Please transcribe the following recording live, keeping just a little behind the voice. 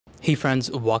Hey friends,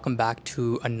 welcome back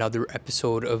to another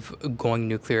episode of Going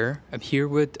Nuclear. I'm here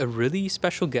with a really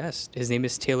special guest. His name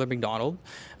is Taylor McDonald.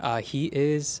 He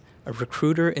is a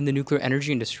recruiter in the nuclear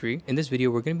energy industry. In this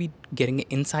video, we're going to be getting an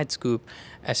inside scoop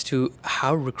as to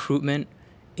how recruitment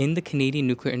in the Canadian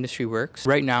nuclear industry works.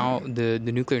 Right now, the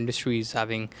nuclear industry is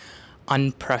having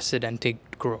unprecedented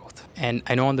growth. And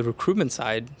I know on the recruitment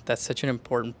side, that's such an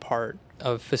important part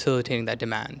of facilitating that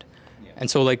demand. And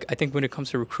so, like, I think when it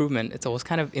comes to recruitment, it's always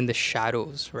kind of in the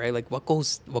shadows, right? Like, what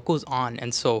goes on?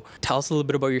 And so, tell us a little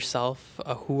bit about yourself.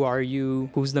 Who are you?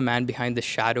 Who's the man behind the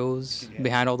shadows,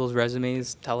 behind all those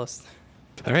resumes? Tell us.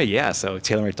 All right, yeah. So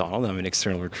Taylor McDonald, I'm an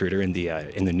external recruiter in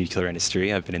the nuclear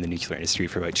industry. I've been in the nuclear industry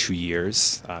for about 2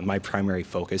 years. My primary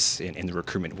focus in the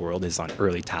recruitment world is on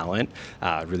early talent,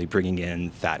 really bringing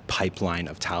in that pipeline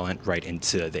of talent right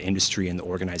into the industry and the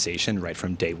organization right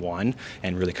from day one,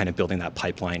 and really kind of building that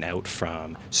pipeline out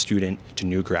from student to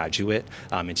new graduate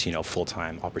into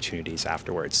full-time opportunities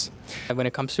afterwards. When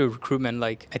it comes to recruitment,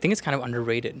 like, I think it's kind of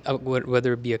underrated.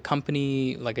 Whether it be a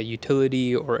company, like a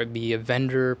utility, or it be a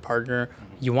vendor, partner,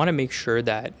 you want to make sure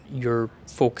that you're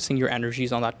focusing your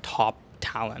energies on that top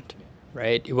talent,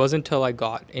 right? It wasn't until I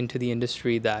got into the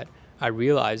industry that I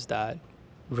realized that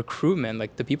recruitment,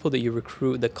 like the people that you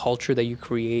recruit, the culture that you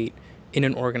create in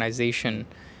an organization,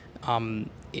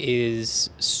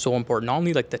 is so important. Not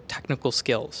only like the technical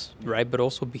skills, right, but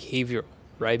also behavioral,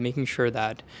 right? Making sure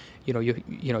that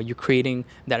you're creating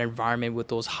that environment with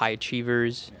those high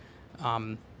achievers,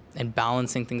 and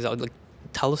balancing things out. Like,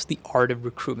 tell us the art of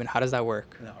recruitment. How does that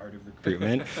work? The art of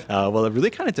recruitment? Well, it really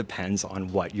kind of depends on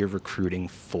what you're recruiting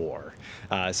for.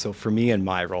 So for me in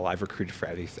my role, I've recruited for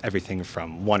everything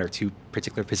from 1 or 2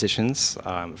 particular positions,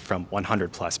 from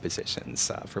 100 plus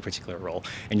positions for a particular role.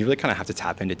 And you really kind of have to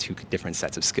tap into 2 different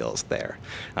sets of skills there.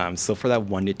 So for that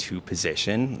 1 to 2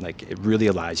 position, like, it really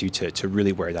allows you to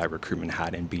really wear that recruitment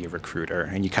hat and be a recruiter.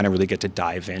 And you kind of really get to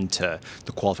dive into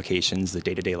the qualifications, the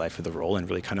day-to-day life of the role, and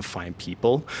really kind of find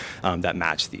people that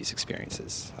match these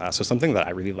experiences. So something that I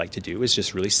really like to do is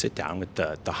just really sit down with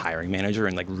the hiring manager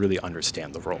and like really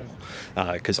understand the role.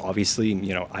 Because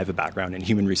obviously, I have a background in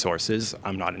human resources.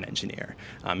 I'm not an engineer,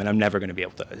 and I'm never going to be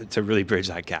able to really bridge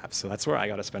that gap. So that's where I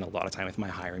got to spend a lot of time with my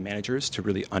hiring managers to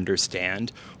really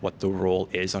understand what the role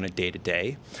is on a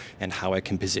day-to-day and how I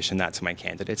can position that to my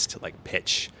candidates to like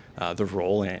pitch the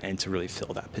role and to really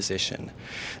fill that position.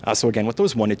 So again, with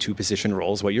those 1 to 2 position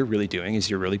roles, what you're really doing is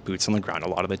you're really boots on the ground a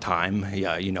lot of the time.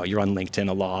 Yeah, you're on LinkedIn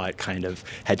a lot, kind of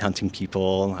headhunting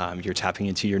people. You're tapping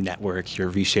into your network.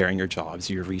 You're resharing your jobs.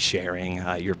 You're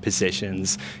resharing your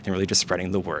positions, and really just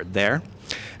spreading the word there.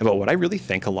 But what I really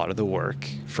think a lot of the work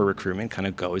for recruitment kind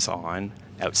of goes on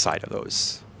outside of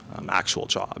those actual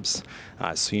jobs.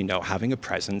 So, having a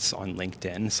presence on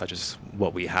LinkedIn, such as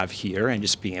what we have here, and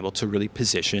just being able to really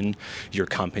position your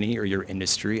company or your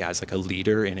industry as like a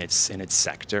leader in its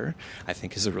sector, I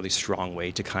think is a really strong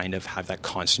way to kind of have that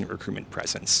constant recruitment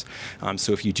presence.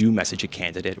 So if you do message a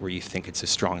candidate where you think it's a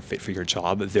strong fit for your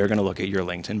job, they're going to look at your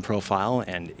LinkedIn profile,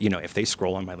 and if they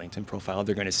scroll on my LinkedIn profile,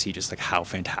 they're going to see just like how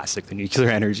fantastic the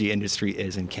nuclear energy industry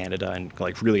is in Canada, and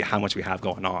like really how much we have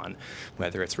going on,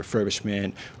 whether it's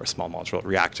refurbishment or small modular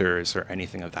reactors or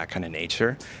anything of that kind of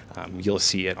nature. You'll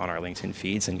see it on our LinkedIn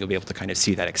feeds, and you'll be able to kind of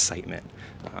see that excitement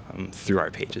through our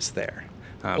pages there.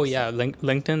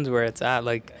 LinkedIn's where it's at.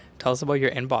 Like, tell us about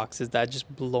your inbox. Is that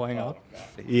just blowing up?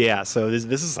 Yeah, so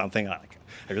this is something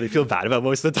I really feel bad about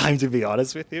most of the time, to be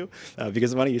honest with you,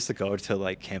 because when I used to go to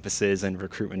like campuses and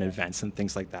recruitment events and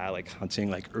things like that, like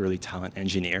hunting like early talent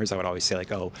engineers, I would always say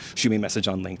like, oh, shoot me a message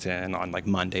on LinkedIn on like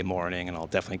Monday morning and I'll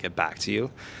definitely get back to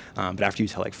you. But after you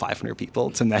tell like 500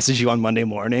 people to message you on Monday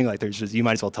morning, like you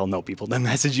might as well tell no people to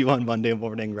message you on Monday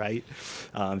morning, right?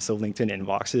 So LinkedIn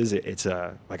inboxes, it's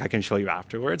like I can show you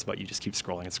afterwards, but you just keep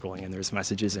scrolling and scrolling and there's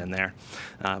messages in there.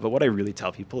 But what I really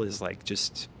tell people is like,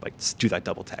 just do that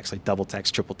double text,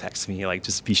 triple text me, like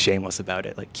just be shameless about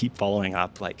it, like keep following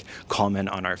up, like comment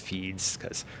on our feeds,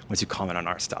 because once you comment on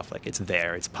our stuff, like it's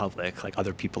there, it's public, like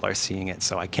other people are seeing it,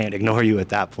 so I can't ignore you at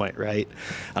that point, right?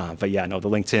 But yeah, no, the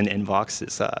LinkedIn inbox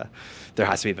is, there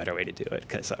has to be a better way to do it,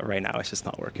 because right now it's just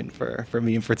not working for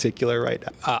me in particular right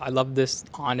now. I love this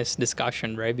honest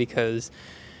discussion, right? Because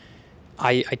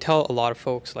I tell a lot of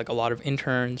folks, like a lot of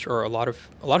interns or a lot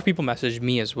of people message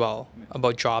me as well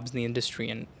about jobs in the industry,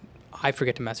 and I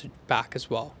forget to message back as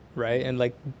well, right? And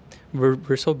like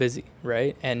we're so busy,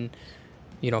 right? And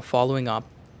following up,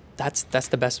 that's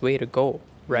the best way to go,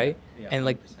 right? Yeah, and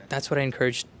like that's what I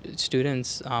encourage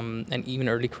students and even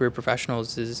early career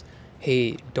professionals is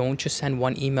hey, don't just send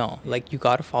one email. Like, you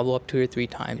got to follow up 2 or 3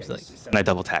 times. Like, And I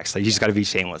double text. Like, you just got to be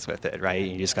shameless with it, right?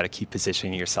 You just got to keep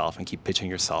positioning yourself and keep pitching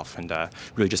yourself, and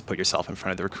really just put yourself in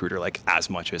front of the recruiter like as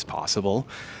much as possible,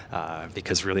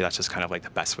 because really that's just kind of like the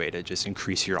best way to just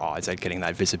increase your odds at getting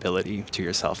that visibility to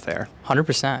yourself there.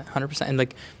 100%, 100%. And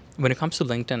like, when it comes to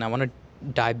LinkedIn, I want to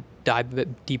dive a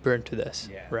bit deeper into this,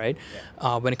 right?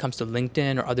 When it comes to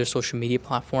LinkedIn or other social media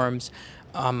platforms,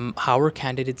 how are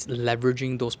candidates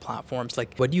leveraging those platforms?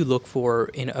 Like, what do you look for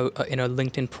in a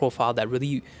LinkedIn profile that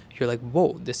really you're like,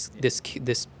 whoa,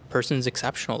 this person's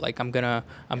exceptional. Like, I'm gonna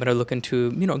look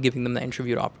into, giving them the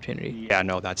interview opportunity. Yeah,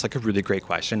 no, that's like a really great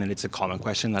question, and it's a common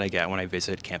question that I get when I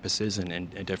visit campuses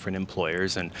and different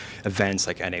employers and events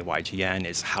like NAYGN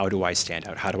is, how do I stand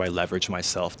out? How do I leverage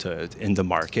myself in the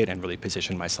market and really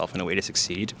position myself in a way to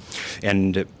succeed?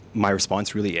 And my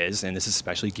response really is, and this is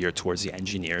especially geared towards the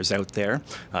engineers out there,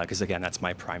 because again, that's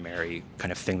my primary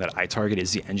kind of thing that I target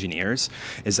is the engineers,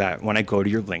 is that when I go to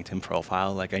your LinkedIn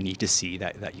profile, like I need to see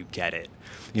that you get it.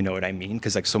 You know what I mean?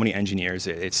 Because like so many engineers,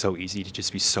 it's so easy to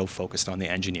just be so focused on the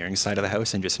engineering side of the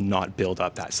house and just not build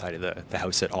up that side of the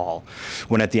house at all.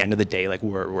 When at the end of the day, like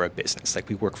we're a business, like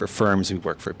we work for firms, we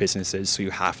work for businesses, so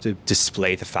you have to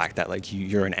display the fact that like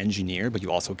you're an engineer, but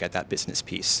you also get that business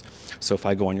piece. So if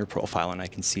I go on your profile and I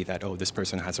can see that, oh, this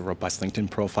person has a robust LinkedIn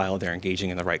profile, they're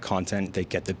engaging in the right content, they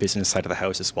get the business side of the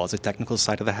house as well as the technical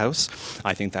side of the house,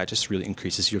 I think that just really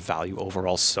increases your value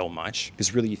overall so much.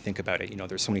 Because really, you think about it,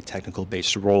 there's so many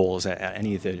technical-based roles at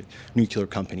any of the nuclear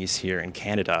companies here in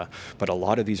Canada, but a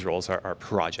lot of these roles are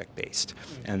project-based.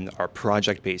 And our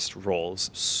project-based roles,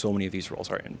 so many of these roles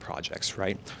are in projects,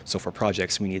 right? So for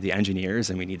projects, we need the engineers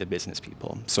and we need the business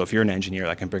people. So if you're an engineer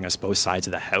that can bring us both sides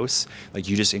of the house, like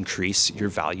you just increase your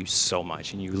value so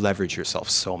much and you leverage yourself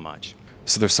so much.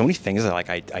 So there's so many things that like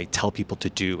I tell people to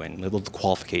do and little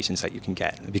qualifications that you can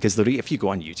get. Because literally if you go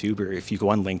on YouTube or if you go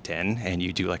on LinkedIn and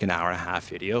you do like an 1.5-hour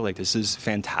video, like this is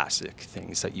fantastic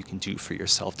things that you can do for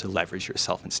yourself to leverage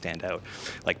yourself and stand out.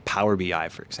 Like Power BI,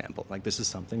 for example. Like this is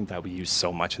something that we use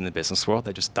so much in the business world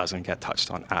that just doesn't get touched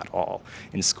on at all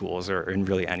in schools or in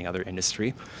really any other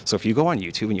industry. So if you go on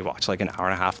YouTube and you watch like an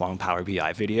 1.5-hour long Power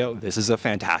BI video, this is a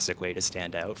fantastic way to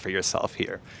stand out for yourself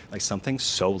here. Like something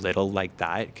so little like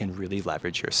that can really leverage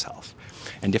yourself.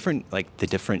 And the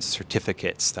different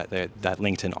certificates that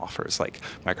LinkedIn offers, like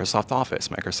Microsoft Office,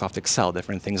 Microsoft Excel,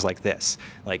 different things like this.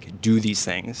 Like do these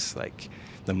things, like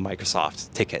the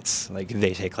Microsoft tickets, like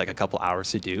they take like a couple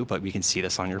hours to do, but we can see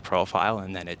this on your profile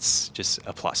and then it's just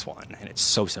a +1 and it's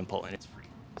so simple and it's free.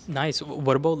 Nice.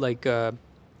 What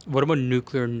about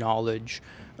nuclear knowledge?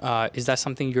 Is that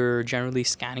something you're generally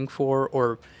scanning for,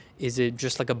 or is it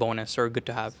just like a bonus or good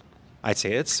to have? I'd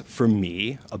say it's, for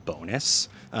me, a bonus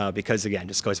because, again,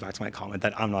 just goes back to my comment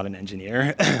that I'm not an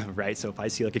engineer, right? So if I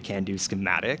see like a can-do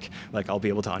schematic, like I'll be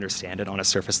able to understand it on a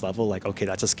surface level, like, okay,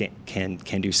 that's a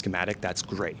can-do schematic, that's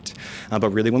great. But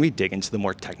really when we dig into the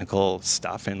more technical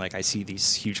stuff and like I see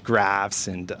these huge graphs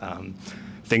and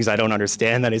things I don't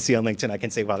understand that I see on LinkedIn, I can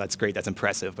say, wow, that's great, that's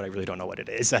impressive, but I really don't know what it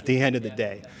is at the end of the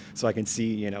day. So I can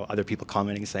see, other people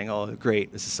commenting saying, oh,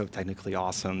 great, this is so technically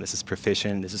awesome, this is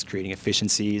proficient, this is creating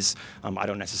efficiencies. I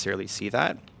don't necessarily see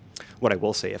that. What I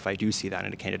will say, if I do see that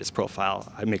in a candidate's profile,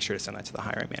 I make sure to send that to the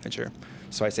hiring manager.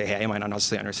 So I say, hey, I might not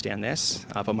necessarily understand this,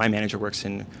 but my manager works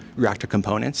in reactor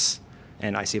components,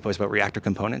 and I see a post about reactor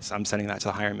components, I'm sending that to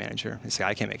the hiring manager and say,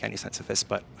 I can't make any sense of this,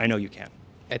 but I know you can.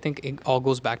 I think it all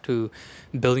goes back to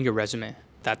building your resume.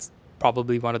 That's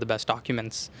probably one of the best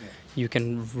documents. You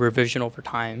can revision over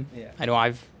time. I know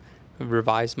I've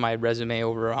revised my resume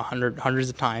over hundreds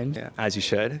of times. Yeah, as you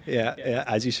should. Yeah,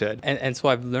 as you should. And so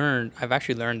I've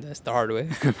actually learned this the hard way,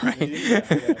 right?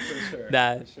 For sure.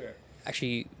 That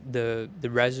actually the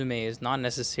resume is not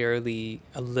necessarily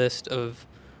a list of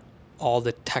all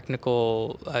the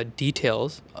technical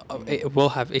details.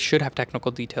 It should have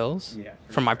technical details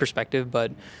from my perspective,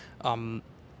 but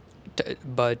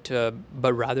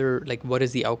rather like what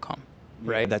is the outcome,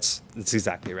 right? That's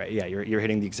exactly right. Yeah, you're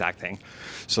hitting the exact thing.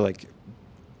 So like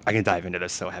I can dive into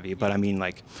this so heavy, but I mean,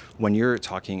 like, when you're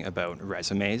talking about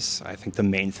resumes, I think the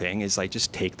main thing is like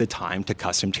just take the time to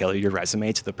custom tailor your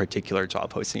resume to the particular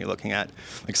job posting you're looking at.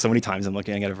 Like so many times I'm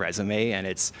looking at a resume and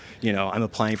it's, I'm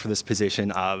applying for this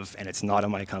position and it's not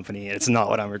in my company and it's not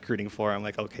what I'm recruiting for. I'm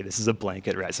like, okay, this is a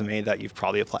blanket resume that you've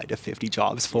probably applied to 50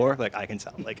 jobs for. Like I can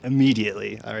tell like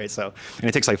immediately. All right. So, and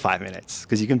it takes like 5 minutes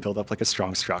because you can build up like a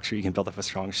strong structure. You can build up a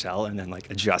strong shell and then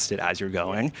like adjust it as you're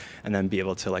going and then be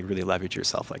able to like really leverage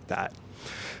yourself like that.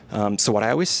 So what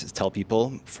I always tell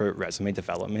people for resume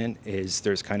development is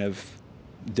there's kind of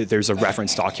there's a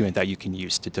reference document that you can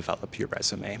use to develop your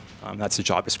resume. That's the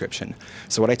job description.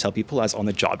 So what I tell people is on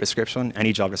the job description,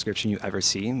 any job description you ever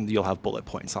see, you'll have bullet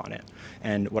points on it.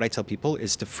 And what I tell people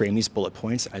is to frame these bullet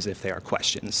points as if they are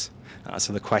questions.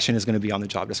 So the question is going to be on the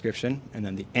job description, and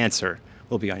then the answer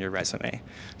will be on your resume.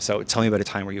 So tell me about a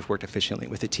time where you've worked efficiently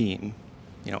with a team.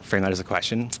 Frame that as a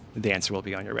question, the answer will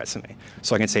be on your resume.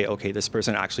 So I can say, okay, this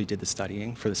person actually did the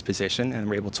studying for this position, and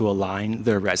we're able to align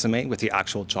their resume with the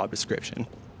actual job description.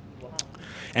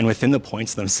 And within the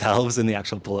points themselves and the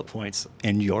actual bullet points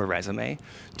in your resume,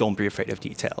 don't be afraid of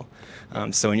detail.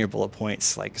 So in your bullet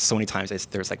points, like so many times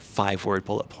there's like 5-word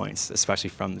bullet points,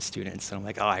 especially from the students. And I'm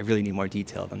like, oh, I really need more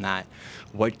detail than that.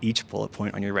 What each bullet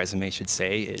point on your resume should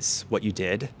say is what you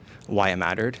did, why it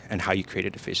mattered, and how you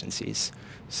created efficiencies.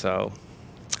 So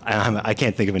I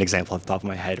can't think of an example off the top of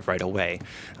my head right away,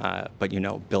 but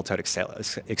built out Excel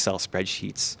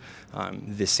spreadsheets.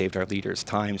 This saved our leaders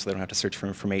time so they don't have to search for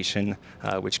information,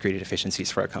 which created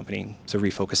efficiencies for our company to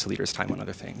refocus the leaders' time on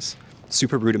other things.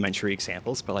 Super rudimentary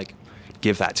examples, but like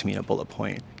give that to me in a bullet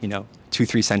point.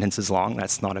 2-3 sentences long,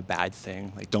 that's not a bad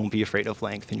thing. Like don't be afraid of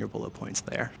length in your bullet points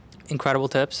there. Incredible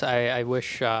tips. I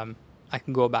wish I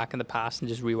can go back in the past and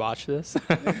just rewatch this.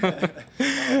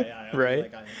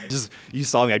 Right? You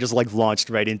saw me. I just launched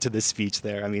right into this speech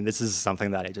there. I mean, this is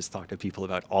something that I just talk to people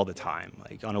about all the time,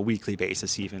 like on a weekly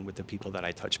basis, even with the people that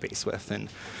I touch base with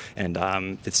and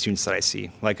the students that I see.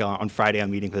 Like on Friday,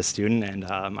 I'm meeting with a student, and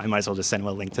I might as well just send them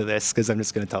a link to this because I'm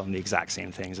just going to tell them the exact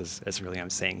same things as really I'm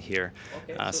saying here.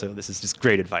 Okay, so this is just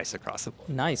great advice across the board.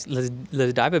 Nice. Let's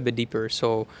dive a bit deeper.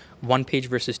 So 1 page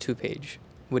versus 2 page.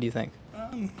 What do you think?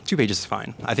 2 pages is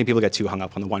fine. I think people get too hung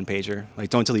up on the 1 pager. Like,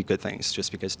 don't delete good things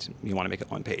just because you want to make it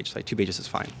 1 page. Like, 2 pages is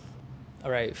fine.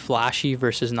 All right, flashy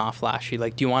versus not flashy.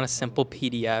 Like, do you want a simple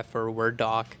PDF or a Word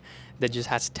doc that just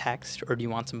has text, or do you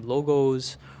want some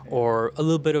logos or a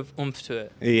little bit of oomph to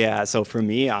it? Yeah, so for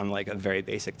me, I'm like a very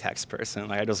basic text person.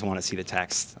 Like, I just want to see the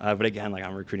text. But again, like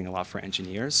I'm recruiting a lot for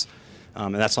engineers.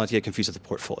 And that's not to get confused with the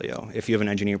portfolio. If you have an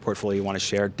engineer portfolio you want to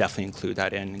share, definitely include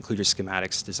that in. Include your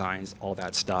schematics, designs, all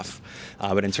that stuff.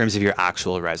 But in terms of your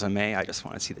actual resume, I just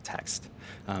want to see the text.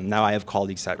 Now I have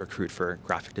colleagues that recruit for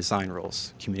graphic design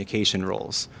roles, communication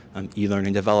roles,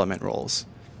 e-learning development roles.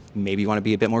 Maybe you want to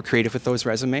be a bit more creative with those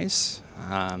resumes.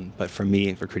 But for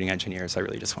me, recruiting engineers, I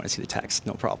really just want to see the text,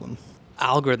 no problem.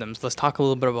 Algorithms, let's talk a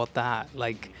little bit about that.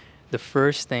 Like, the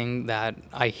first thing that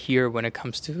I hear when it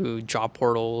comes to job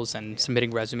portals and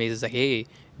submitting resumes is like, hey,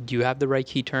 do you have the right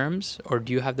key terms, or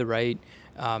do you have the right,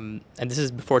 and this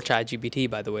is before ChatGPT,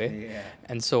 by the way. Yeah.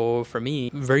 And so for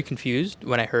me, very confused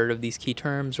when I heard of these key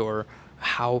terms or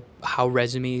how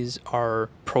resumes are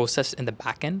processed in the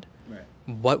back end. Right.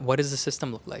 What does the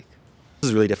system look like? This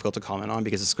is really difficult to comment on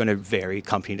because it's going to vary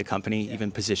company to company,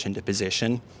 even position to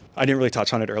position. I didn't really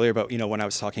touch on it earlier, but when I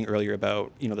was talking earlier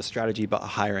about the strategy about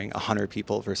hiring 100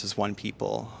 people versus one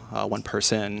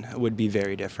person would be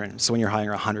very different. So when you're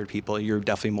hiring 100 people, you're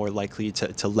definitely more likely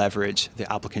to leverage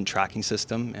the applicant tracking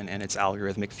system and its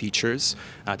algorithmic features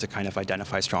to kind of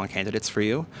identify strong candidates for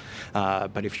you.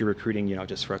 But if you're recruiting,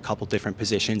 just for a couple different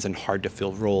positions and hard to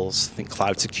fill roles, think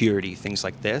cloud security, things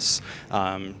like this.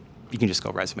 You can just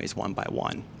go resumes one by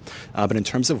one. But in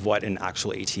terms of what an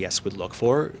actual ATS would look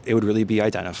for, it would really be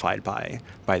identified by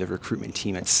the recruitment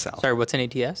team itself. Sorry, what's an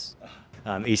ATS?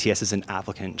 ATS is an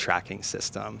applicant tracking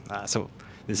system. So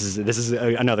this is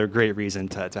another great reason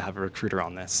to have a recruiter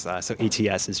on this. So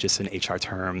ATS is just an HR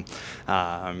term,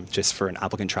 just for an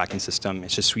applicant tracking system.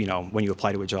 It's just, when you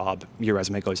apply to a job, your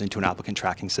resume goes into an applicant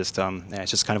tracking system. And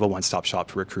it's just kind of a one-stop shop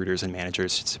for recruiters and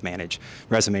managers to manage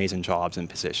resumes and jobs and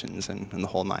positions and the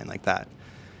whole nine like that.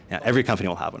 Yeah, every company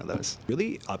will have one of those.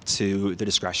 Really up to the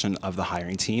discretion of the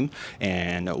hiring team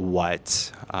and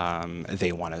what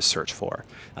they want to search for.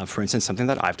 For instance, something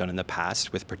that I've done in the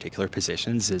past with particular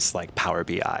positions is like Power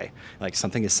BI. Like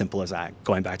something as simple as that,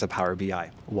 going back to Power BI,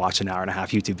 watch an 1.5-hour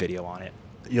YouTube video on it.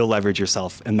 You'll leverage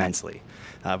yourself immensely.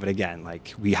 But again,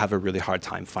 like we have a really hard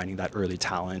time finding that early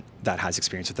talent that has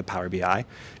experience with the Power BI.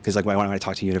 Because like when I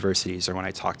talk to universities or when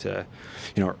I talk to,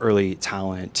 early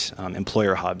talent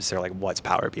employer hubs, they're like, what's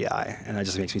Power BI? And that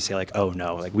just makes me say like, oh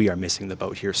no, like we are missing the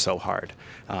boat here so hard.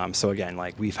 So again,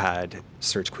 like we've had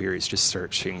search queries just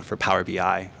searching for Power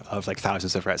BI of like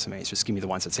thousands of resumes. Just give me the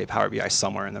ones that say Power BI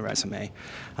somewhere in the resume.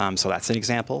 So that's an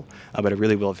example, but it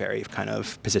really will vary kind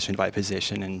of position by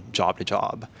position and job to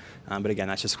job. But again,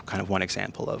 that's just kind of one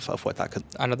example of what that could.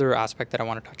 Another aspect that I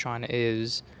want to touch on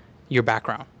is your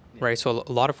background, right? So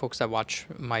a lot of folks that watch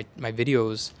my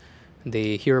videos,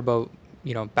 they hear about,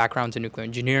 backgrounds in nuclear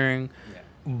engineering. Yeah.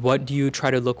 What do you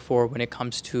try to look for when it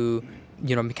comes to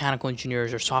mechanical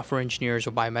engineers or software engineers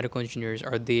or biomedical engineers,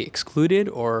 are they excluded,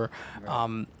 or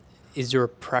is there a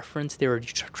preference there, or do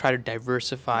you try to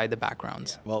diversify the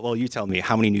backgrounds? Well, you tell me,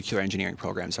 how many nuclear engineering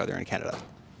programs are there in Canada?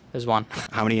 There's one.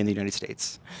 How many in the United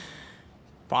States?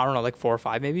 I don't know, like 4 or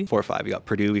 5 maybe? 4 or 5. We got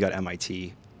Purdue, we got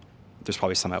MIT. There's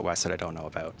probably some out west that I don't know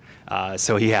about.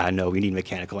 So yeah, no, we need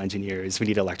mechanical engineers. We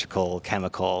need electrical,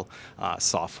 chemical,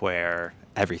 software,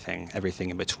 everything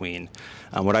in between.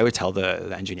 What I would tell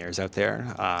the engineers out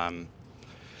there,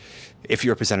 if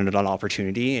you're presented an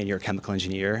opportunity and you're a chemical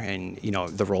engineer and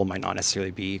the role might not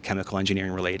necessarily be chemical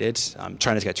engineering related,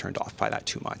 try not to get turned off by that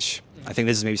too much. I think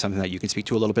this is maybe something that you can speak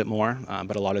to a little bit more,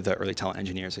 but a lot of the early talent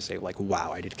engineers, they say like,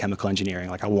 wow, I did chemical engineering,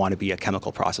 like I want to be a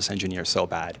chemical process engineer so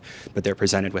bad, but they're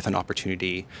presented with an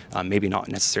opportunity, maybe not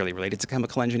necessarily related to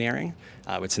chemical engineering,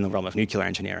 it's in the realm of nuclear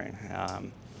engineering.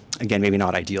 Again, maybe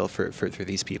not ideal for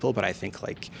these people, but I think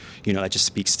like, that just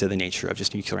speaks to the nature of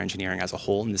just nuclear engineering as a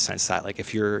whole, in the sense that like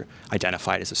if you're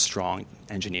identified as a strong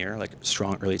engineer, like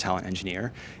strong early talent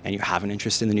engineer, and you have an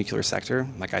interest in the nuclear sector,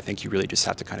 like I think you really just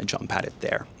have to kind of jump at it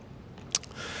there.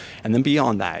 And then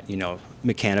beyond that,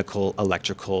 mechanical,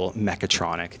 electrical,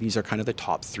 mechatronic, these are kind of the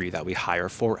top 3 that we hire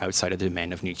for outside of the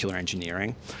demand of nuclear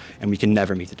engineering. And we can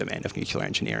never meet the demand of nuclear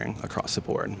engineering across the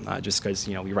board, just because,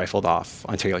 we rifled off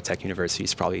Ontario Tech University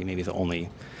is probably maybe the only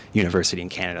university in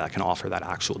Canada that can offer that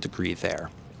actual degree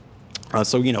there.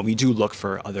 So, we do look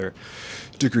for other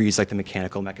degrees like the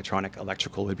mechanical, mechatronic,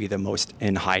 electrical would be the most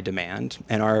in high demand.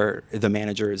 And the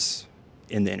managers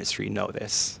in the industry know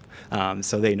this.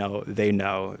 So they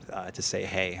know to say,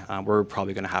 hey, we're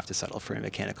probably going to have to settle for a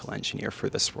mechanical engineer for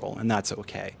this role, and that's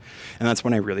okay. And that's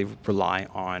when I really rely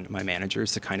on my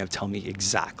managers to kind of tell me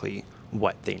exactly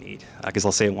what they need. Because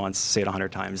I'll say it once, say it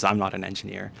 100 times, I'm not an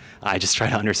engineer. I just try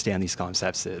to understand these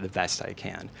concepts the best I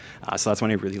can. So that's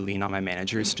when I really lean on my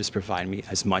managers to just provide me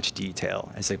as much detail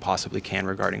as they possibly can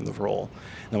regarding the role.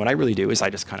 And what I really do is I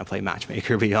just kind of play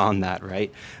matchmaker beyond that,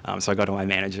 right? So I go to my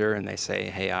manager and they say,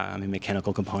 hey, I'm in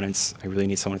mechanical components. I really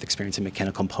need someone with experience in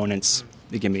mechanical components.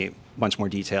 They give me a bunch more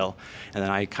detail. And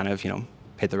then I kind of,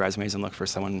 hit the resumes and look for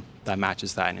someone that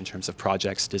matches that in terms of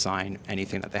projects, design,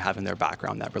 anything that they have in their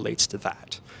background that relates to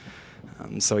that.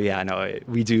 So yeah, no,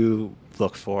 we do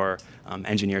look for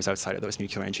engineers outside of those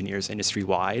nuclear engineers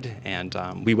industry-wide, and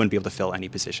we wouldn't be able to fill any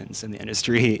positions in the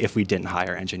industry if we didn't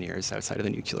hire engineers outside of the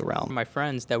nuclear realm. My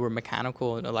friends that were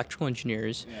mechanical and electrical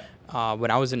engineers, when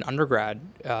I was in undergrad,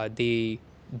 they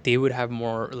would have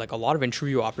more, like a lot of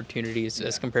interview opportunities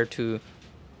as compared to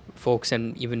folks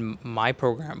in even my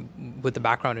program with the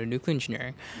background in nuclear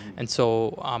engineering. And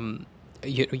so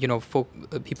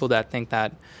people that think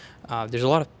that there's a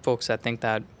lot of folks that think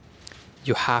that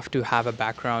you have to have a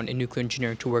background in nuclear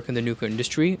engineering to work in the nuclear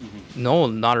industry. No,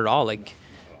 not at all. Like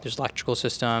there's electrical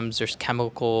systems, there's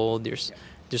chemical, there's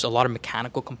a lot of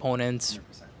mechanical components.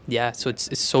 100%. Yeah, so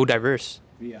it's so diverse.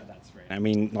 Yeah, that's right. I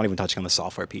mean, not even touching on the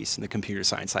software piece and the computer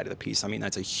science side of the piece. I mean,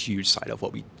 that's a huge side of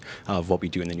what we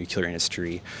do in the nuclear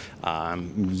industry.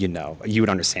 You would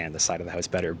understand the side of the house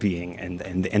better being and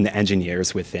the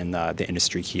engineers within the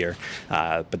industry here.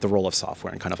 But the role of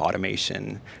software and kind of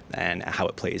automation and how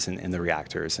it plays in the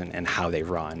reactors and how they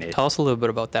run. Tell us a little bit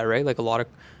about that, right? Like a lot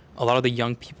of the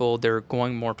young people, they're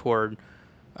going more toward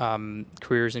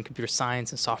careers in computer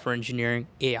science and software engineering,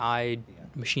 AI,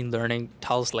 machine learning.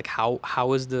 Tell us, like,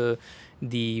 how is the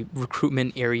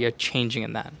recruitment area changing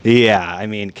in that? Yeah, I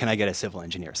mean, can I get a civil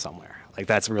engineer somewhere? Like,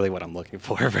 that's really what I'm looking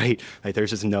for, right? Like, there's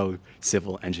just no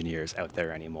civil engineers out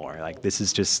there anymore. Like, this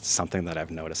is just something that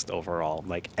I've noticed overall.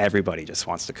 Like, everybody just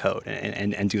wants to code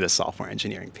and do the software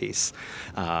engineering piece.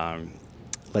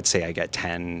 Let's say I get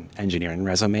 10 engineering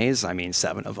resumes. I mean,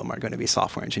 7 of them are going to be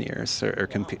software engineers or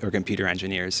computer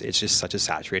engineers. It's just such a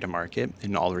saturated market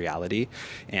in all reality,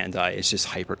 and it's just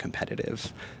hyper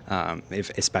competitive,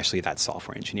 especially that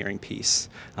software engineering piece.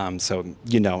 So,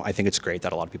 I think it's great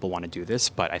that a lot of people want to do this,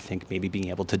 but I think maybe being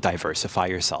able to diversify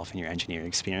yourself in your engineering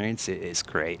experience is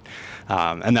great.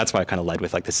 And that's why I kind of led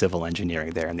with like the civil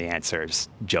engineering there, and the answer is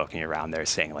joking around there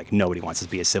saying like nobody wants to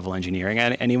be a civil engineering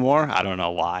anymore. I don't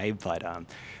know why, but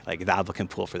like the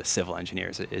applicant pool for the civil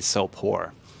engineers is so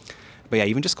poor. But yeah,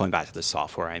 even just going back to the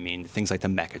software, I mean, things like the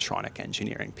mechatronic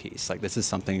engineering piece, like this is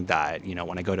something that,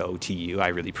 when I go to OTU, I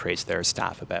really praise their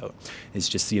staff about, is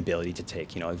just the ability to take,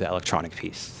 the electronic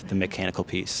piece, the mechanical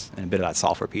piece, and a bit of that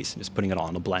software piece, and just putting it all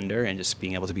in a blender and just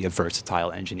being able to be a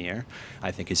versatile engineer, I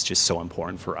think is just so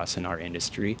important for us in our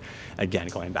industry. Again,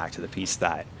 going back to the piece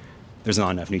that there's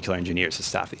not enough nuclear engineers to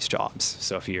staff these jobs.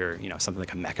 So if you're, something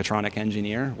like a mechatronic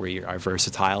engineer, where you are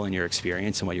versatile in your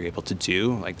experience and what you're able to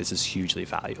do, like this is hugely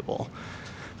valuable.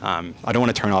 I don't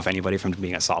want to turn off anybody from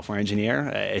being a software engineer.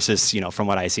 It's just, from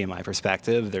what I see in my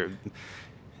perspective,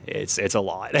 it's a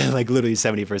lot. Like literally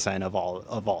 70% of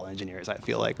all engineers, I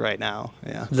feel like right now.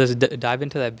 Yeah. Let's dive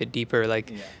into that a bit deeper.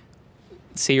 Like, Yeah.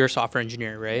 say you're a software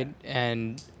engineer, right?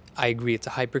 And I agree, it's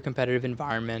a hyper-competitive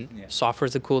environment. Yeah. Software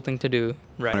is a cool thing to do,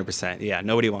 right? 100%. Yeah.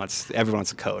 Everyone wants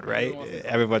to code, right?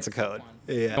 Everyone wants to code.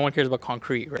 Yeah. No one cares about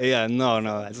concrete, right? Yeah, no,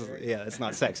 that's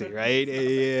not sexy, right?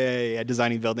 Yeah,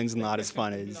 designing buildings is not as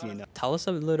fun as, Tell us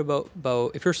a little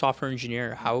about if you're a software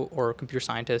engineer, or a computer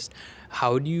scientist,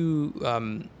 how do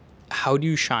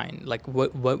you shine? Like,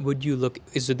 what would you look?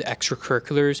 Is it the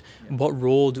extracurriculars? Yeah. What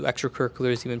role do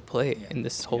extracurriculars even play in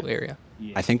this whole area?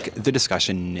 I think the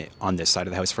discussion on this side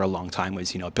of the house for a long time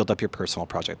was, build up your personal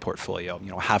project portfolio,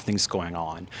 have things going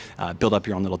on, build up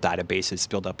your own little databases,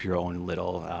 build up your own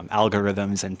little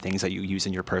algorithms and things that you use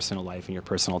in your personal life and your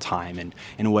personal time and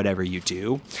in whatever you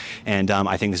do. And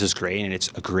I think this is great, and it's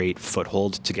a great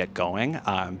foothold to get going.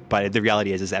 But the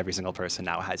reality is every single person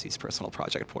now has these personal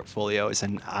project portfolios,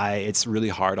 and it's really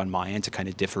hard on my end to kind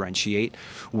of differentiate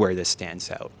where this stands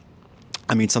out.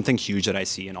 I mean, something huge that I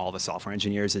see in all the software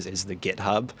engineers is the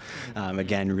GitHub.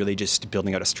 Again, really just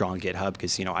building out a strong GitHub,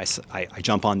 because, I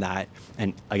jump on that,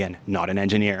 and again, not an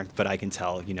engineer, but I can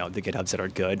tell, the GitHubs that are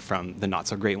good from the not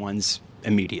so great ones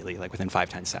immediately, like within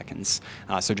 5-10 seconds.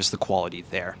 So just the quality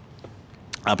there.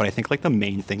 But I think like the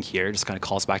main thing here just kind of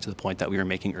calls back to the point that we were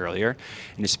making earlier,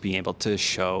 and just being able to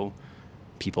show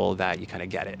people that you kind of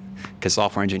get it, because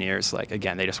software engineers, like,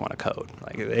 again, they just want to code.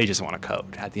 Like, they just want to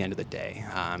code at the end of the day.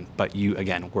 But you,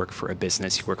 again, work for a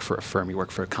business, you work for a firm, you work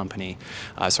for a company.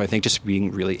 So I think just being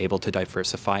really able to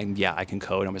diversify. Yeah, I can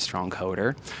code, I'm a strong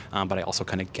coder, but I also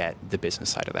kind of get the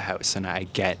business side of the house, and I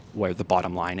get where the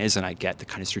bottom line is, and I get the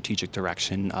kind of strategic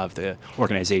direction of the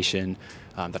organization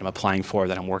that I'm applying for,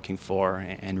 that I'm working for,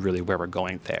 and really where we're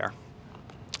going there.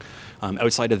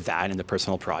 Outside of that, in the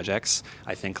personal projects,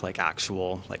 I think like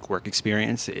actual work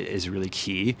experience is really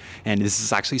key, and this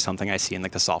is actually something I see in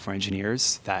like the software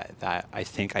engineers that I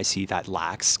think I see that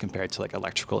lacks compared to like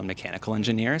electrical and mechanical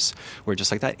engineers, where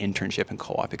just like that internship and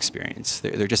co-op experience,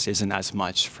 there just isn't as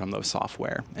much from those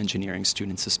software engineering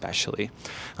students especially.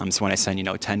 So when I send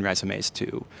 10 resumes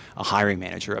to a hiring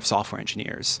manager of software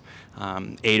engineers,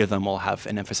 8 of them will have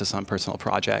an emphasis on personal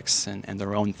projects and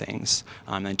their own things,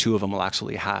 and 2 of them will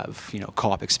actually have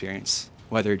co-op experience,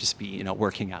 whether it just be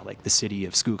working at like the city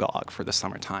of Skoogog for the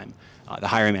summertime. The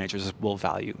hiring managers will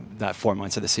value that 4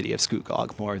 months of the city of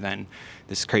Skoogog more than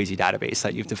this crazy database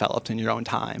that you've developed in your own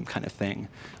time, kind of thing.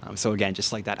 So again,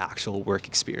 just like that actual work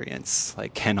experience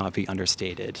cannot be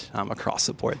understated across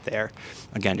the board there.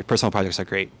 Again, your personal projects are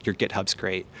great, your GitHub's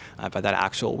great, but that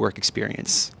actual work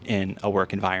experience in a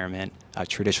work environment, a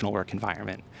traditional work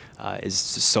environment,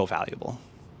 is just so valuable.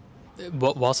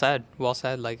 Well said. Well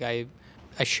said. Like, I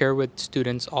share with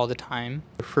students all the time,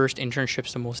 the first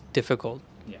internship's the most difficult.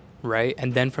 Yeah. Right?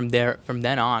 And then from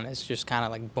then on, it's just kind of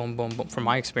like boom, boom, boom, from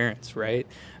my experience, right?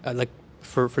 Like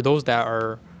for those that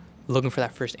are looking for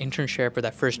that first internship or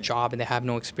that first job and they have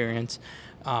no experience,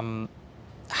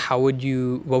 what would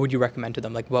you recommend to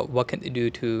them? Like, what can they do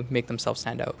to make themselves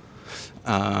stand out?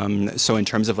 So in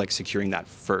terms of like securing that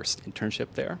first internship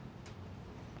there,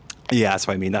 yeah,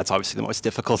 so I mean, that's obviously the most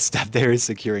difficult step there, is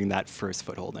securing that first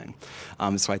footholding.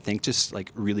 So I think just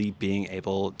like really being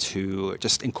able to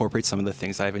just incorporate some of the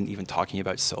things I've been even talking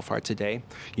about so far today,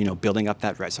 building up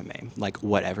that resume, like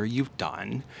whatever you've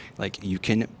done, like you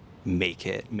can make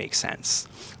it make sense.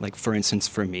 Like for instance,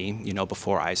 for me,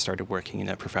 before I started working in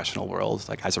a professional world,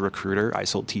 like as a recruiter, I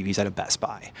sold TVs at a Best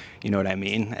Buy. You know what I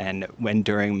mean? And when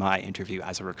during my interview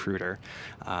as a recruiter,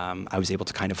 I was able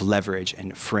to kind of leverage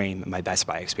and frame my Best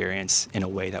Buy experience in a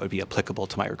way that would be applicable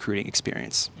to my recruiting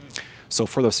experience. So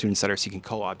for those students that are seeking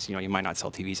co-ops, you might not sell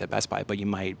TVs at Best Buy, but you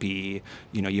might be,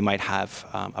 you might have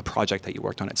a project that you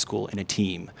worked on at school in a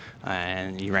team,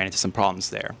 and you ran into some problems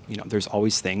there. There's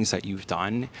always things that you've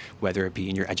done, whether it be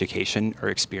in your education or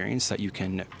experience, that you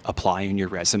can apply in your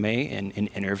resume and in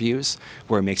interviews,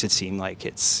 where it makes it seem like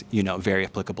it's, very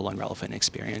applicable and relevant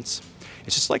experience.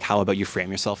 It's just like, how about you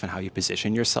frame yourself and how you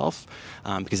position yourself?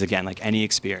 Because again, like any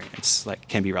experience,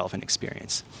 can be relevant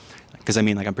experience. Because I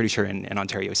mean, I'm pretty sure in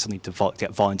Ontario, you still need to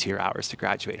get volunteer hours to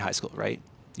graduate high school, right?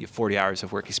 You have 40 hours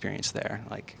of work experience there.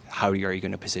 Like, how are you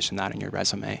going to position that in your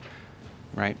resume,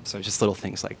 right? So just little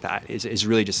things like that is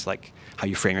really just like how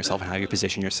you frame yourself and how you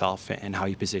position yourself and how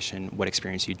you position what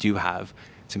experience you do have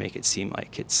to make it seem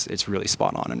like it's really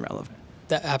spot on and relevant.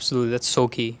 Absolutely, that's so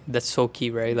key. That's so key,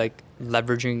 right? Like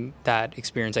leveraging that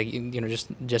experience, like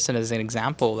just as an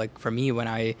example, like for me, when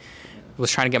I was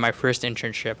trying to get my first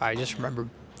internship, I just remember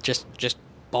just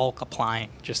bulk applying,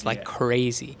 just like Yeah.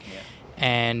 crazy. Yeah.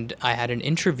 And I had an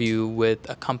interview with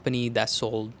a company that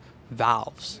sold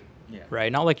valves, Yeah.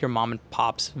 right? Not like your mom and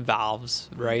pop's valves,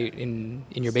 right, Yeah.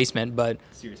 in your basement, but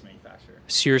Serious manufacturer.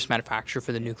 serious manufacturer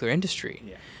for the nuclear industry.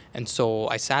 Yeah. And so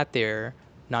I sat there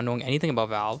not knowing anything about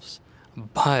valves,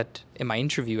 but in my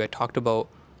interview, I talked about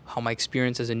how my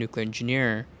experience as a nuclear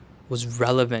engineer was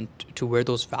relevant to where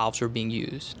those valves were being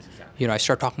used. Exactly. You know, I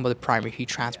started talking about the primary heat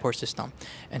transport system.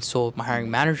 And so my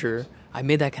hiring manager, I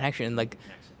made that connection, and like,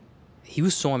 he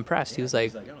was so impressed. He was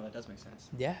like, oh, no, that does make sense.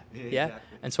 yeah, Yeah, yeah.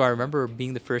 exactly. And so I remember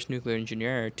being the first nuclear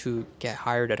engineer to get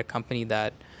hired at a company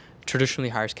that traditionally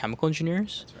hires chemical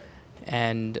engineers. That's right.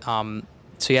 And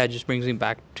so yeah, it just brings me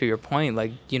back to your point,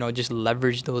 like, you know, just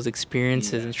leverage those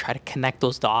experiences Yeah. and try to connect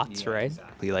those dots, right?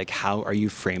 Exactly. Like, how are you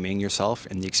framing yourself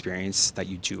and the experience that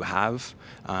you do have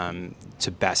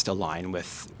to best align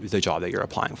with the job that you're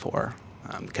applying for?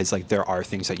 Because like there are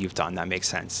things that you've done that make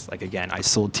sense. Like again, I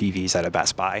sold TVs at a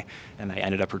Best Buy, and I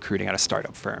ended up recruiting at a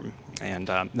startup firm. And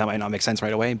that might not make sense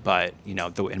right away, but you know,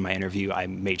 in my interview, I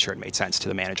made sure it made sense to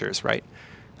the managers, right?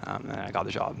 And I got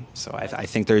the job. So I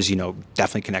think there's, you know,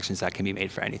 definitely connections that can be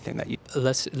made for anything that you.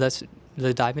 Let's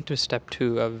dive into step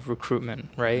 2 of recruitment,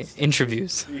 right?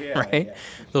 Interviews, Yeah, right? yeah.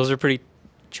 Those are pretty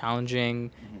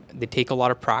challenging. They take a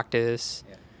lot of practice.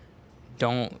 Yeah.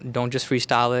 Don't just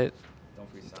freestyle it.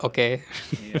 Don't freestyle. Okay.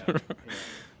 Yeah.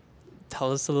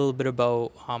 Tell us a little bit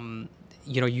about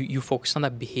you know, you focus on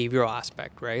that behavioral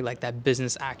aspect, right? Like that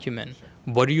business acumen.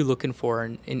 What are you looking for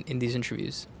in these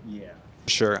interviews? Yeah.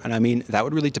 Sure. And I mean, that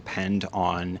would really depend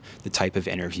on the type of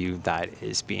interview that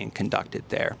is being conducted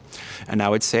there. And I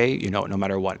would say, you know, no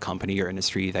matter what company or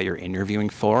industry that you're interviewing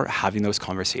for, having those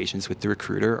conversations with the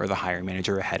recruiter or the hiring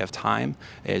manager ahead of time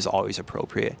is always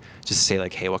appropriate. Just say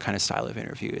like, hey, what kind of style of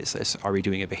interview is this? Are we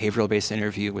doing a behavioral-based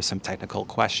interview with some technical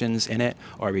questions in it?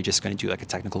 Or are we just going to do like a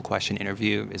technical question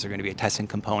interview? Is there going to be a testing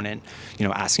component? You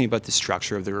know, asking about the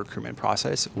structure of the recruitment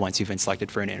process once you've been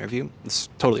selected for an interview is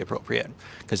totally appropriate,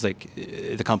 because like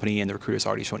the company and the recruiter's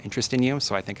already shown interest in you.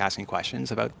 So I think asking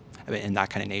questions about in that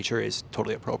kind of nature is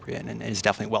totally appropriate and is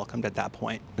definitely welcomed at that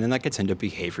point. And then that gets into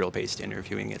behavioral-based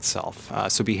interviewing itself.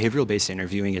 So behavioral-based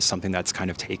interviewing is something that's kind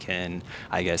of taken,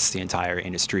 I guess, the entire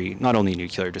industry, not only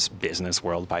nuclear, just business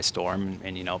world by storm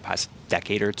in, you know, past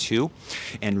decade or two.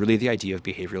 And really the idea of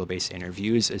behavioral-based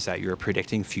interviews is that you're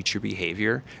predicting future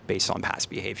behavior based on past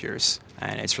behaviors.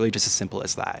 And it's really just as simple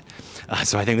as that.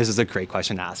 So I think this is a great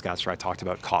question to ask after I talked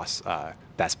about costs,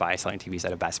 Best Buy, selling TVs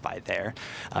at a Best Buy there.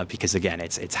 Because again,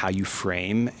 it's how you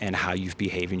frame and how you've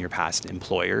behaved in your past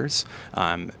employers.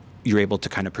 You're able to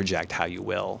kind of project how you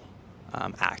will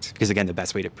act. Because again, the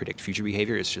best way to predict future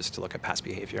behavior is just to look at past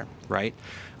behavior, right?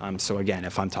 So again,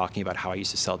 if I'm talking about how I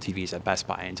used to sell TVs at Best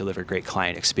Buy and deliver great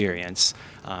client experience,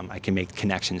 I can make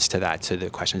connections to that, to the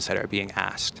questions that are being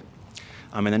asked.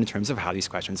 And then in terms of how these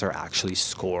questions are actually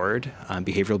scored,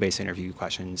 behavioral-based interview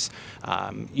questions,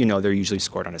 you know, they're usually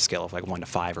scored on a scale of like 1 to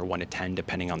 5 or 1 to 10,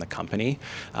 depending on the company.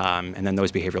 And then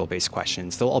those behavioral-based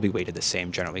questions, they'll all be weighted the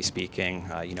same, generally speaking,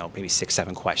 you know, maybe 6,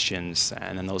 7 questions,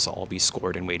 and then those will all be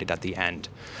scored and weighted at the end.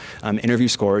 Interview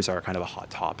scores are kind of a hot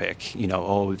topic. You know,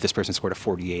 oh, this person scored a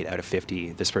 48 out of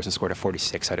 50, this person scored a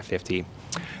 46 out of 50.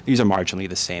 These are marginally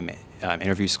the same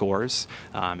interview scores.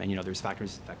 And, you know, there's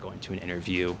factors that go into an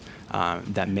interview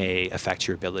that may affect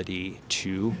your ability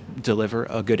to deliver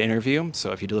a good interview.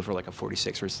 So if you deliver like a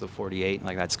 46 versus a 48,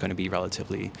 like that's going to be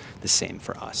relatively the same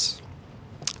for us.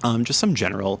 Just some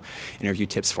general interview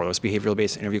tips for those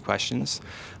behavioral-based interview questions.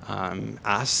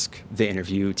 Ask the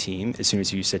interview team as soon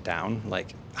as you sit down,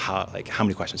 like how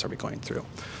many questions are we going through?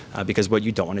 Because what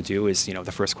you don't want to do is, you know,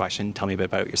 the first question, tell me a bit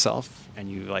about yourself, and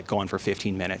you like go on for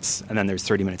 15 minutes, and then there's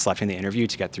 30 minutes left in the interview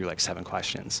to get through like 7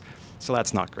 questions. So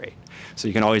that's not great. So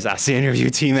you can always ask the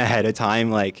interview team ahead of time,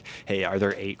 like, hey, are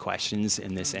there 8 questions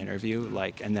in this interview?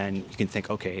 Like, and then you can think,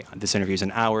 okay, this interview is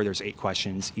an hour, there's 8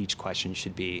 questions, each question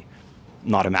should be,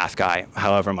 not a math guy,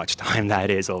 however much time that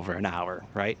is over an hour,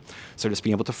 right? So just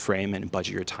being able to frame and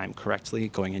budget your time correctly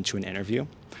going into an interview.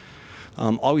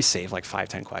 Always save like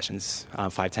 5-10 questions,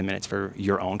 5-10 minutes for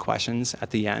your own questions at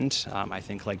the end. I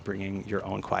think like bringing your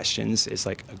own questions is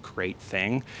like a great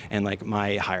thing. And like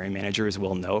my hiring managers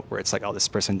will note where it's like, oh, this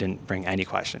person didn't bring any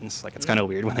questions. Like it's kind of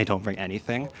weird when they don't bring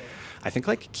anything. I think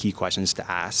like key questions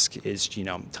to ask is, you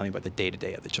know, tell me about the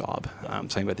day-to-day of the job,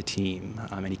 tell me about the team,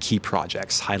 any key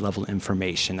projects, high-level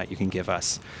information that you can give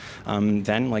us.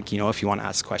 Then like, you know, if you want to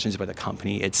ask questions about the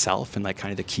company itself and like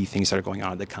kind of the key things that are going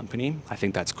on at the company, I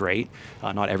think that's great.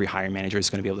 Not every hiring manager is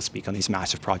going to be able to speak on these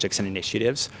massive projects and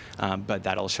initiatives, but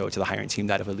that'll show to the hiring team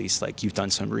that at least like you've done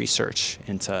some research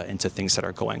into things that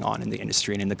are going on in the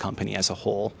industry and in the company as a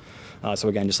whole. So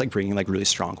again, just like bringing like really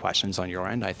strong questions on your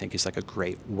end, I think is like a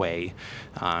great way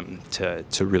to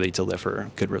really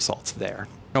deliver good results there.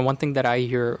 Now, one thing that I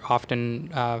hear often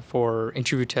for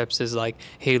interview tips is like,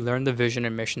 hey, learn the vision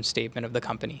and mission statement of the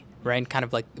company, right? And kind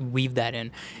of like weave that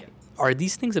in. Yeah. Are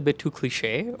these things a bit too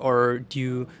cliche, or do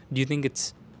you think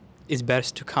it's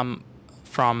best to come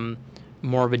from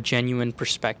more of a genuine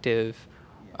perspective?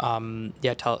 Tell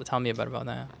me about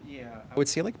that. Yeah, I would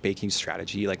say like baking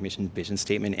strategy, like mission vision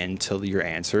statement into your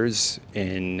answers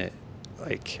in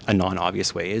like a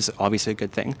non-obvious way is obviously a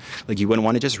good thing. Like you wouldn't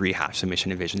want to just rehash the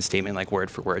mission and vision statement like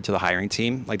word for word to the hiring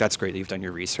team. Like that's great that you've done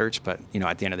your research, but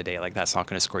at the end of the day, like that's not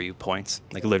going to score you points.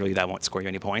 Like literally that won't score you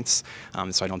any points.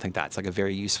 So I don't think that's like a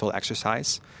very useful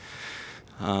exercise.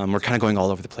 We're kind of going all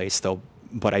over the place though,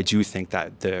 but I do think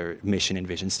that the mission and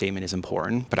vision statement is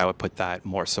important, but I would put that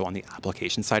more so on the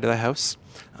application side of the house.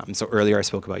 So earlier I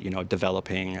spoke about,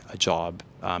 developing a job,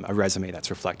 a resume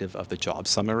that's reflective of the job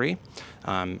summary.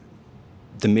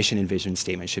 The mission and vision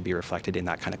statement should be reflected in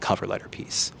that kind of cover letter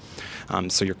piece.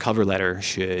 So your cover letter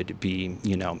should be,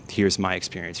 here's my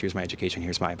experience, here's my education,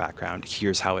 here's my background,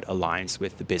 here's how it aligns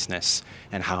with the business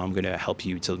and how I'm going to help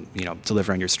you to,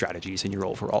 deliver on your strategies and your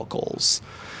overall goals.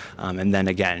 And then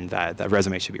again, that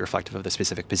resume should be reflective of the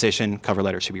specific position. Cover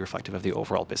letter should be reflective of the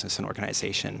overall business and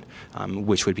organization,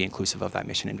 which would be inclusive of that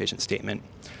mission and vision statement.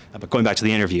 But going back to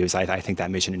the interviews, I think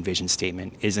that mission and vision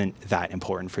statement isn't that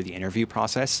important for the interview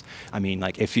process. I mean,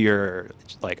 like if you're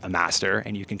like a master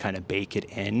and you can kind of bake it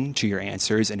into your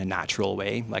answers in a natural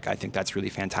way, like I think that's really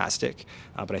fantastic.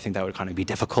 But I think that would kind of be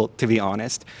difficult, to be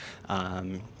honest.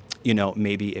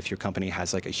 Maybe if your company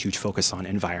has like a huge focus on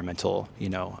environmental,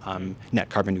 net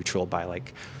carbon neutral by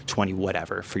like 20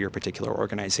 whatever for your particular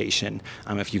organization,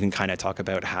 if you can kind of talk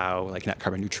about how like net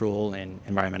carbon neutral and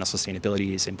environmental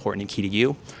sustainability is important and key to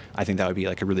you, I think that would be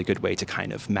like a really good way to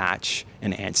kind of match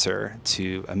an answer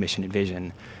to a mission and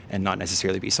vision and not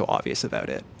necessarily be so obvious about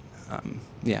it.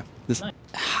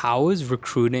 How is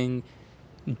recruiting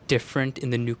different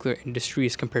in the nuclear industry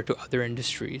as compared to other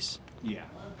industries? Yeah.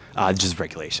 Just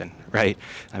regulation, right?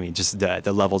 I mean, just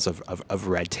the levels of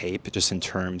red tape, just in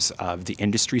terms of the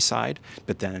industry side,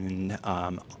 but then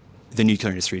the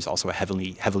nuclear industry is also a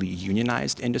heavily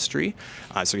unionized industry.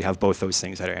 So you have both those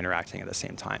things that are interacting at the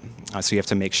same time. So you have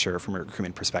to make sure from a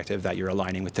recruitment perspective that you're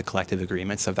aligning with the collective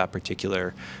agreements of that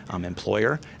particular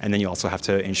employer. And then you also have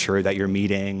to ensure that you're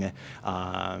meeting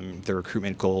the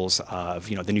recruitment goals of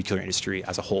the nuclear industry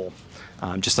as a whole.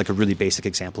 Just like a really basic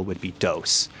example would be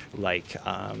dose. Like,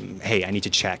 hey, I need to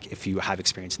check if you have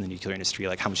experience in the nuclear industry,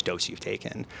 like how much dose you've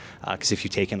taken. Because if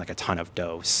you've taken like a ton of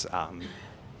dose,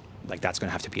 like that's going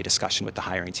to have to be a discussion with the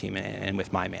hiring team and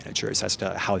with my managers as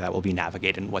to how that will be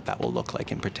navigated and what that will look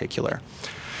like in particular.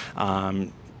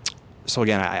 So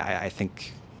again, I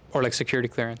think. Or like security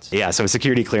clearance. Yeah, so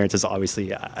security clearance is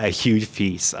obviously a huge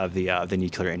piece of the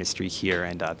nuclear industry here,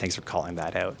 and thanks for calling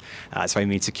that out. So I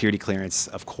mean, security clearance,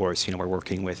 of course, we're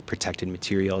working with protected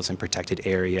materials and protected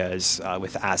areas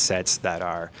with assets that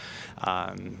are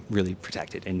really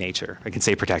protected in nature. I can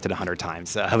say protected 100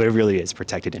 times, but it really is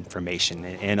protected information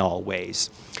in all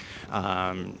ways.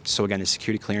 So again, the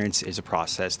security clearance is a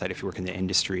process that if you work in the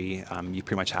industry, you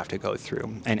pretty much have to go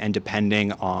through. And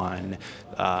depending on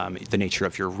the nature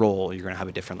of your role, you're going to have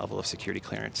a different level of security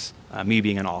clearance. Me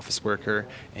being an office worker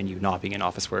and you not being an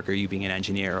office worker, you being an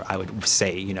engineer, I would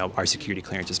say, our security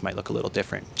clearances might look a little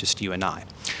different, just you and I.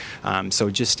 So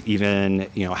just even,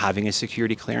 having a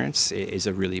security clearance is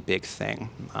a really big thing.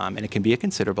 And it can be a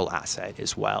considerable asset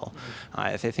as well.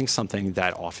 I think something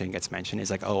that often gets mentioned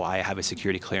is like, oh, I have a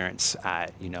security clearance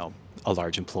at, a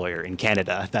large employer in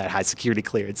Canada that has security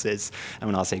clearances.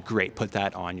 And I'll say, great, put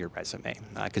that on your resume.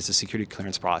 Because the security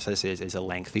clearance process is a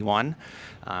lengthy one.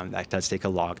 That does take a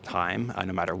long time,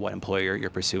 no matter what employer you're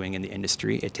pursuing in the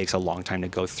industry. It takes a long time to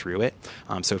go through it.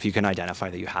 So if you can identify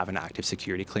that you have an active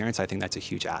security clearance, I think that's a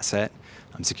huge asset.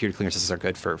 Security clearances are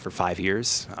good for 5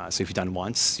 years. So if you've done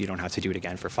once, you don't have to do it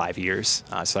again for 5 years.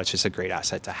 So that's just a great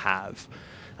asset to have.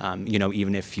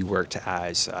 Even if you worked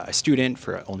as a student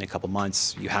for only a couple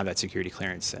months, you have that security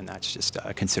clearance, and that's just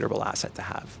a considerable asset to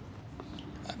have.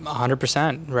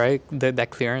 100%, right? That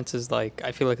clearance is like,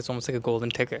 I feel like it's almost like a golden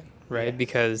ticket, right? Yeah.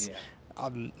 Because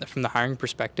from the hiring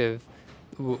perspective,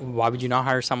 why would you not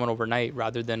hire someone overnight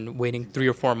rather than waiting 3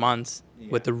 or 4 months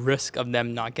with the risk of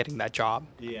them not getting that job.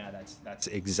 Yeah, that's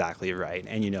exactly right.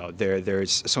 And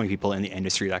there's so many people in the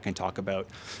industry that can talk about,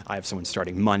 I have someone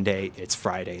starting Monday, it's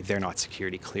Friday, they're not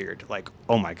security cleared. Like,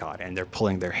 oh my God, and they're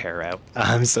pulling their hair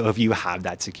out. So if you have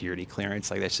that security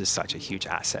clearance, like that's just such a huge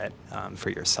asset for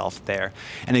yourself there.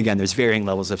 And again, there's varying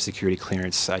levels of security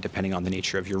clearance depending on the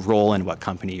nature of your role and what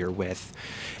company you're with.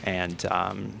 And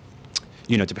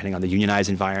depending on the unionized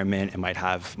environment, it might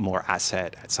have more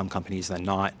asset at some companies than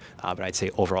not. But I'd say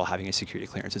overall having a security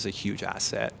clearance is a huge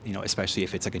asset, especially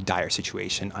if it's like a dire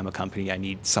situation. I'm a company, I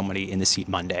need somebody in the seat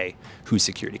Monday who's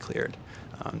security cleared.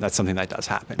 That's something that does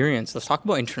happen. Experience. Let's talk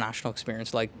about international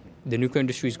experience. Like the nuclear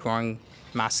industry is growing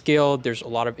mass scale. There's a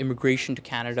lot of immigration to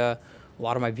Canada. A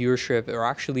lot of my viewership are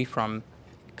actually from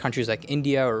countries like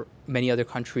India or many other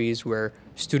countries where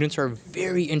students are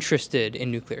very interested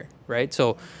in nuclear, right?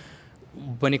 So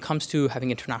when it comes to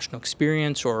having international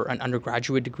experience or an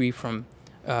undergraduate degree from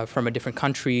a different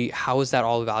country, how is that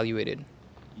all evaluated?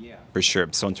 Yeah, for sure.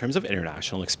 So in terms of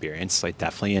international experience, like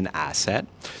definitely an asset.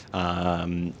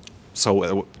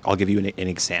 So I'll give you an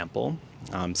example.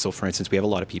 So for instance, we have a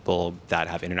lot of people that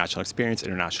have international experience,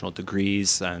 international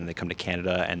degrees, and they come to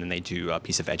Canada and then they do a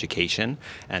piece of education.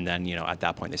 And then, at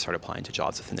that point, they start applying to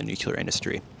jobs within the nuclear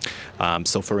industry.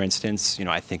 So for instance,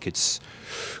 I think it's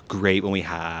great when we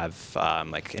have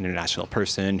like an international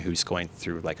person who's going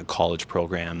through like a college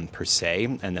program per se,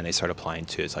 and then they start applying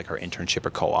to like our internship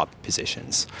or co-op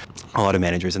positions. A lot of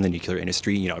managers in the nuclear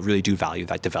industry, really do value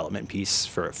that development piece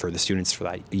for the students, for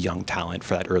that young talent,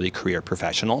 for that early career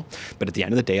professional. But at the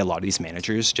end of the day, a lot of these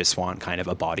managers just want kind of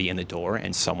a body in the door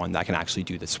and someone that can actually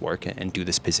do this work and do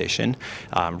this position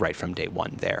right from day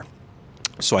one there.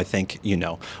 So I think,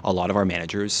 a lot of our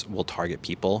managers will target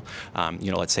people,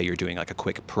 let's say you're doing like a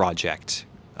quick project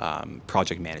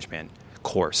management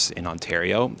course in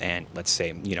Ontario, and let's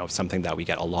say, something that we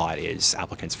get a lot is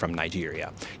applicants from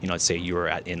Nigeria. Let's say you were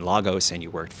in Lagos and you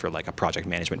worked for like a project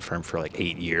management firm for like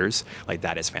 8 years. Like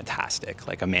that is fantastic.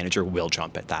 Like a manager will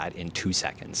jump at that in 2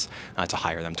 seconds to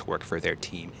hire them to work for their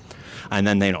team. And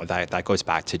then, that goes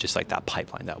back to just like that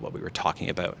pipeline, that what we were talking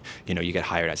about. You get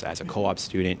hired as a co-op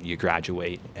student, you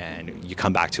graduate, and you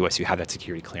come back to us, you have that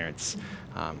security clearance.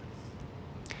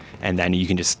 And then you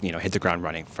can just hit the ground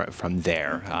running from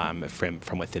there,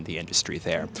 from within the industry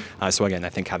there. So again, I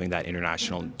think having that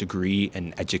international degree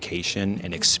and education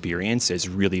and experience is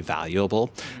really valuable.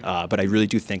 But I really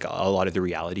do think a lot of the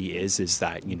reality is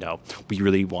that we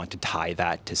really want to tie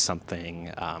that to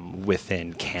something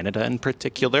within Canada in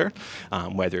particular,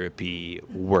 whether it be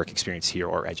work experience here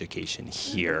or education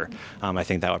here. I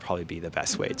think that would probably be the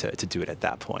best way to do it at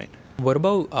that point. What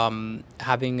about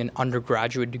having an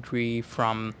undergraduate degree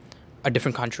from a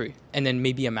different country and then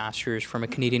maybe a master's from a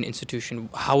Canadian institution?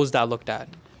 How is that looked at?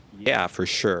 Yeah, for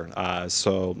sure.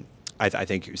 So I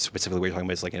think specifically what you're talking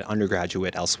about is like an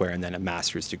undergraduate elsewhere and then a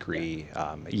master's degree.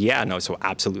 So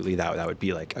absolutely that would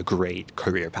be like a great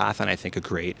career path, and I think a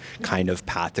great kind of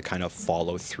path to kind of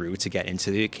follow through to get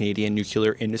into the Canadian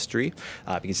nuclear industry,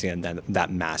 because again, then that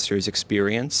master's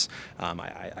experience,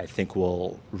 I think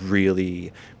will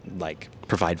really like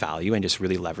provide value and just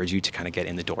really leverage you to kind of get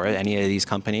in the door at any of these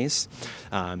companies.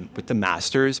 With the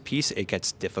master's piece, it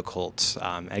gets difficult.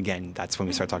 Again, that's when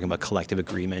we start talking about collective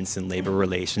agreements and labor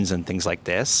relations and things like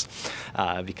this,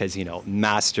 because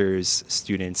master's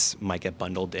students might get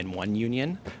bundled in one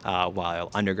union, while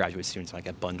undergraduate students might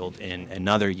get bundled in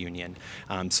another union.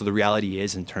 So the reality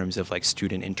is, in terms of like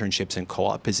student internships and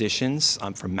co-op positions,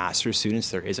 for master's students,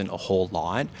 there isn't a whole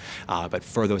lot. But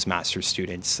for those master's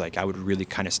students, like I would really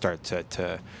kind of start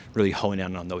to really hone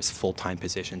in on those full-time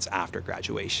positions after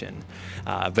graduation.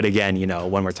 But again,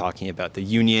 when we're talking about the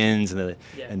unions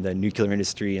and the nuclear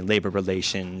industry and labor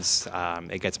relations,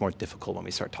 it gets more difficult when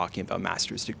we start talking about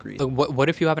master's degrees. What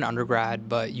if you have an undergrad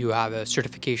but you have a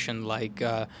certification like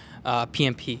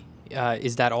PMP?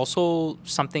 Is that also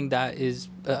something that is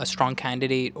a strong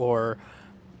candidate, or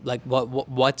like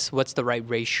what's the right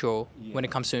ratio when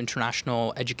it comes to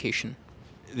international education?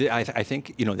 I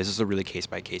think this is a really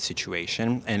case-by-case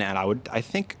situation, and I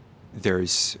think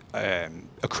there's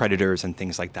accreditors and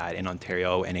things like that in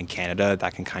Ontario and in Canada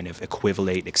that can kind of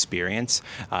equivalate experience.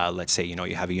 Let's say,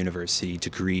 you have a university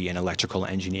degree in electrical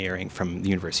engineering from the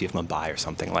University of Mumbai or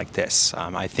something like this.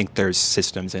 I think there's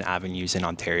systems and avenues in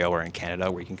Ontario or in Canada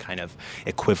where you can kind of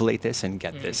equivalate this and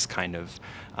get this kind of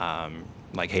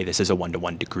like, hey, this is a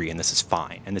one-to-one degree and this is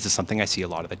fine. And this is something I see a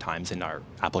lot of the times in our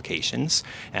applications,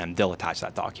 and they'll attach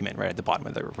that document right at the bottom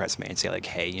of their resume and say like,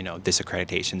 hey, this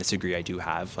accreditation, this degree I do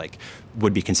have, like,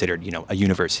 would be considered, a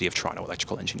University of Toronto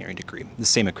electrical engineering degree, the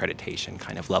same accreditation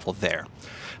kind of level there.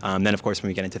 Then of course, when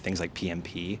we get into things like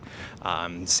PMP,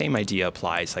 same idea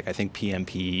applies. Like, I think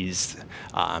PMPs,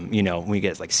 when we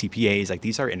get like CPAs, like,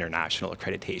 these are international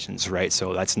accreditations, right?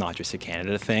 So that's not just a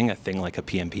Canada thing. A thing like a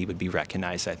PMP would be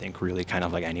recognized, I think, really kind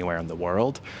of like anywhere in the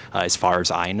world, as far as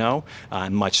I know,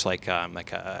 much like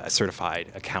a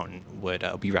certified accountant would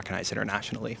be recognized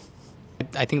internationally.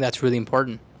 I think that's really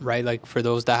important, right? Like, for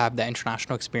those that have that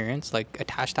international experience, like,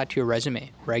 attach that to your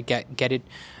resume, right?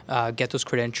 Get those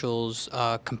credentials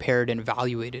compared and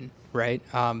evaluated, right?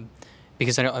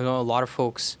 Because I know a lot of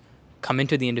folks come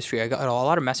into the industry. I got a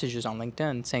lot of messages on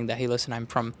LinkedIn saying that, hey, listen, I'm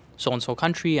from so-and-so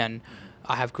country and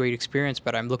I have great experience,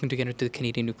 but I'm looking to get into the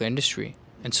Canadian nuclear industry.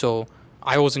 And so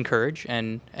I always encourage,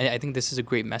 and I think this is a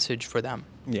great message for them.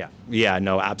 Yeah,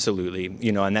 no, absolutely.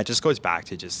 And that just goes back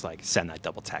to just like send that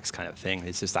double text kind of thing.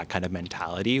 It's just that kind of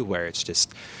mentality where it's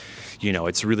just,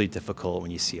 it's really difficult when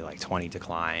you see like 20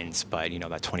 declines, but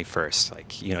that 21st,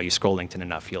 like, you scroll LinkedIn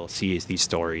enough, you'll see these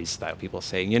stories that people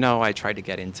say, I tried to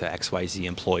get into XYZ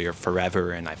employer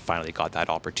forever and I finally got that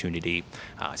opportunity.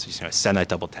 So just, send that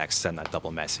double text, send that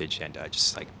double message, and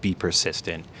just like be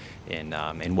persistent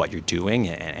in what you're doing,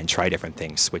 and try different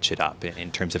things, switch it up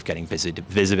in terms of getting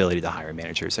visibility to hiring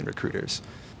managers and recruiters.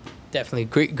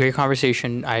 Definitely. Great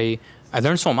conversation. I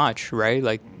learned so much, right?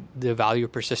 Like, the value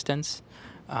of persistence.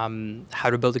 How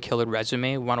to build a killer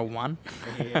resume 101.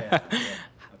 Yeah,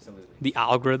 absolutely. The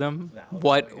algorithm.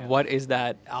 What is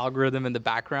that algorithm in the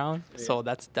background? Yeah. So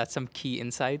that's some key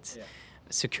insights. Yeah.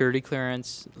 Security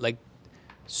clearance, like,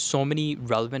 so many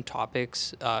relevant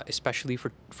topics, especially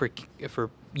for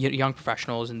young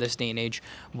professionals in this day and age.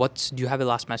 Do you have a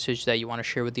last message that you want to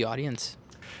share with the audience?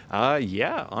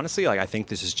 Yeah, honestly, like, I think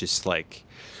this is just like,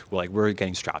 we're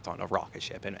getting strapped on a rocket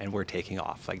ship and we're taking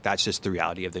off. Like, that's just the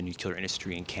reality of the nuclear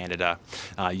industry in Canada.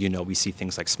 We see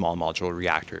things like small modular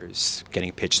reactors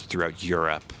getting pitched throughout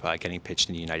Europe, getting pitched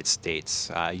in the United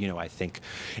States. I think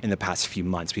in the past few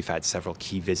months, we've had several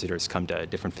key visitors come to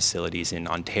different facilities in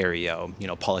Ontario,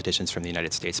 politicians from the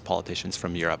United States, politicians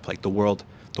from Europe. Like, the world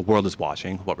is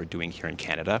watching what we're doing here in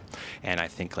Canada. And I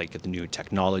think like the new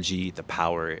technology, the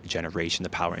power generation, the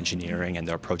power engineering, and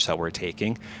the approach that we're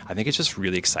taking, I think it's just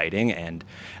really exciting. And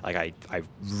like, I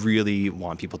really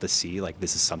want people to see like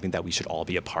this is something that we should all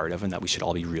be a part of and that we should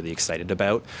all be really excited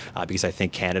about, because I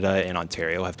think Canada and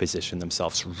Ontario have positioned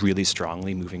themselves really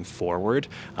strongly moving forward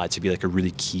to be like a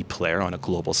really key player on a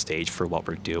global stage for what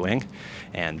we're doing.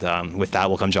 And with that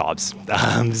will come jobs.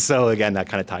 So again, that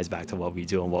kind of ties back to what we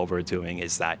do, and what we're doing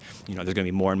is that there's going to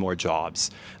be more and more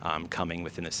jobs coming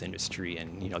within this industry,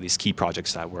 and these key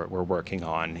projects that we're working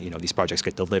on, these projects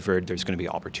get delivered, there's going to be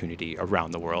opportunity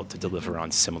around the world to deliver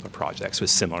on similar projects with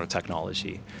similar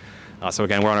technology. So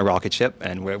again, we're on a rocket ship,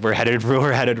 and we're headed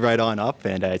right on up,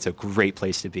 and it's a great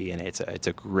place to be, and it's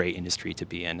a great industry to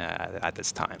be in at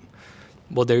this time.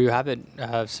 Well, there you have it.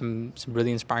 Some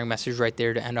really inspiring message right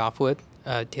there to end off with.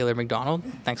 Taylor McDonald,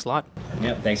 thanks a lot.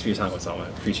 Yeah, thanks for your time, Osama.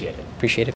 Appreciate it. Appreciate it.